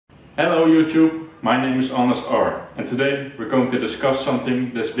Hello YouTube, my name is Honest R, and today we're going to discuss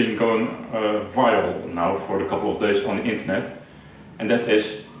something that's been going viral now for a couple of days on the internet, and that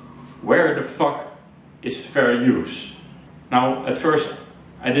is, where the fuck is fair use? Now, at first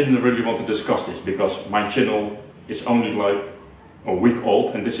I didn't really want to discuss this because my channel is only like a week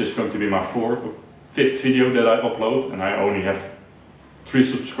old, and this is going to be my fourth or fifth video that I upload, and I only have 3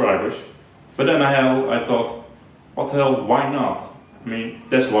 subscribers. But then I thought, what the hell, why not? I mean,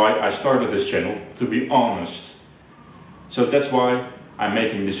 that's why I started this channel, to be honest. So that's why I'm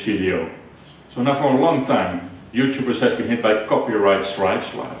making this video. So now for a long time, YouTubers has been hit by copyright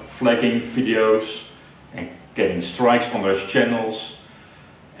strikes, like flagging videos and getting strikes on their channels.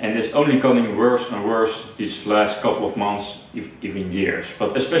 And it's only getting worse and worse these last couple of months, even years,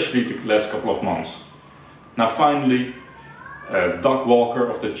 but especially the last couple of months. Now finally, Doug Walker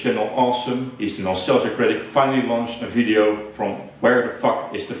of the channel Awesome, he's the nostalgia critic, finally launched a video from where the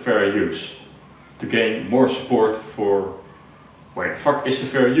fuck is the fair use, to gain more support for where the fuck is the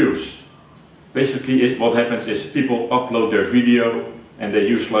fair use. Basically what happens is people upload their video and they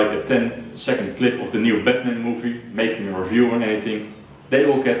use like a 10-second clip of the new Batman movie, making a review on anything. They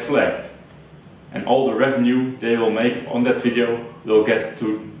will get flagged, and all the revenue they will make on that video will get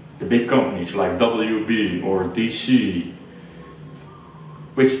to the big companies like WB or DC,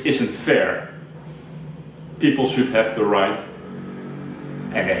 which isn't fair. People should have the right,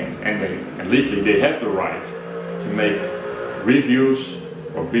 and legally they have the right to make reviews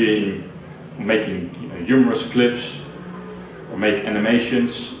or making humorous clips or make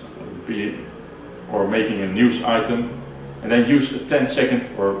animations or making a news item, and then use a 10-second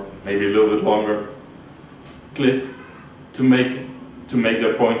or maybe a little bit longer clip to make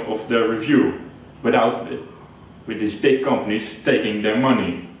their point of their review with these big companies taking their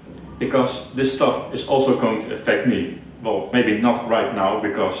money. Because this stuff is also going to affect me. Well, maybe not right now,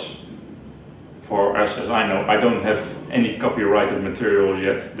 because for as I know, I don't have any copyrighted material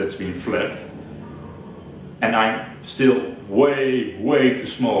yet that's been flagged. And I'm still way too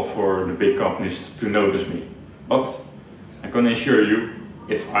small for the big companies to notice me. But I can assure you,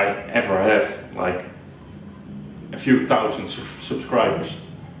 if I ever have like a few thousand subscribers,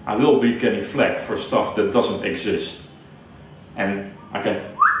 I will be getting flagged for stuff that doesn't exist. And I can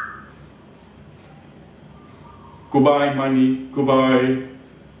goodbye money, goodbye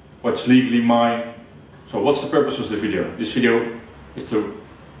what's legally mine. So what's the purpose of the video? This video is to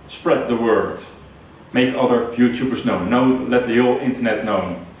spread the word, make other YouTubers know, let the whole internet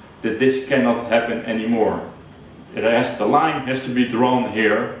know that this cannot happen anymore. The line has to be drawn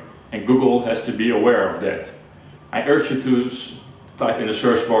here, and Google has to be aware of that. I urge you to type in the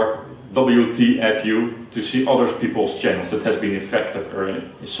search bar WTFU to see other people's channels that has been affected or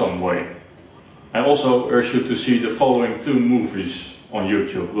in some way. I also urge you to see the following 2 movies on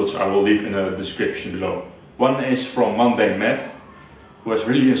YouTube, which I will leave in the description below. One is from Monday Matt, who has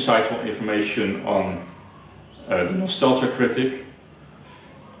really insightful information on the nostalgia critic.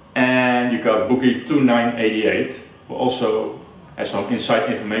 And you got Boogie 2988, who also has some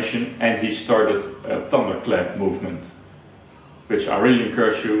inside information, and he started a Thunderclap movement, which I really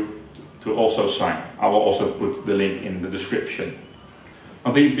encourage you to also sign. I will also put the link in the description.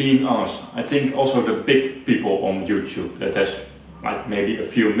 I'll be being honest, I think also the big people on YouTube that has like maybe a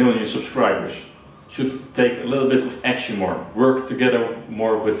few million subscribers should take a little bit of action more, work together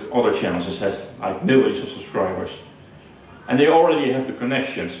more with other channels that has like millions of subscribers. And they already have the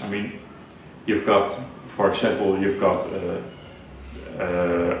connections. I mean, you've got, for example, you've got the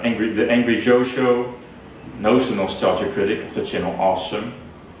Angry Joe Show, knows the nostalgia critic of the channel Awesome,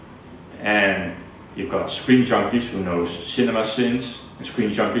 and you've got Screen Junkies, who knows Cinema Sins, and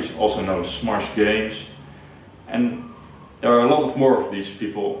Screen Junkies also knows Smash Games, and there are a lot of more of these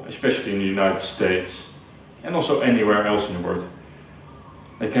people, especially in the United States and also anywhere else in the world.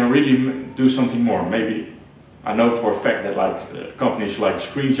 They can really do something more. Maybe I know for a fact that like companies like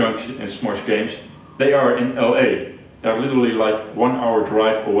Screen Junkies and Smash Games, they are in LA. They're literally like 1 hour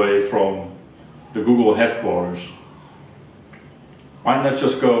drive away from the Google headquarters. Why not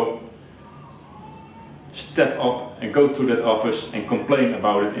just go, step up and go to that office and complain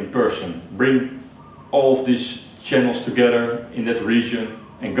about it in person? Bring all of these channels together in that region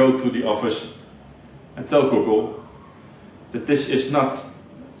and go to the office and tell Google that this is not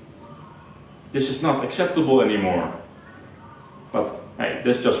acceptable anymore. But hey,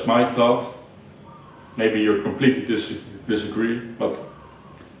 that's just my thought. Maybe you completely disagree, but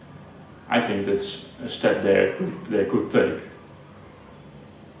I think that's a step they could take.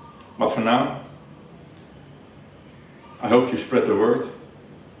 But for now, I hope you spread the word,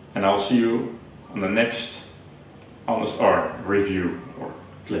 and I'll see you on the next Honest R review or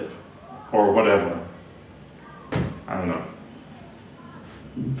clip. or whatever. I don't know.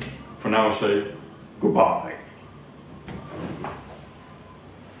 For now I say goodbye.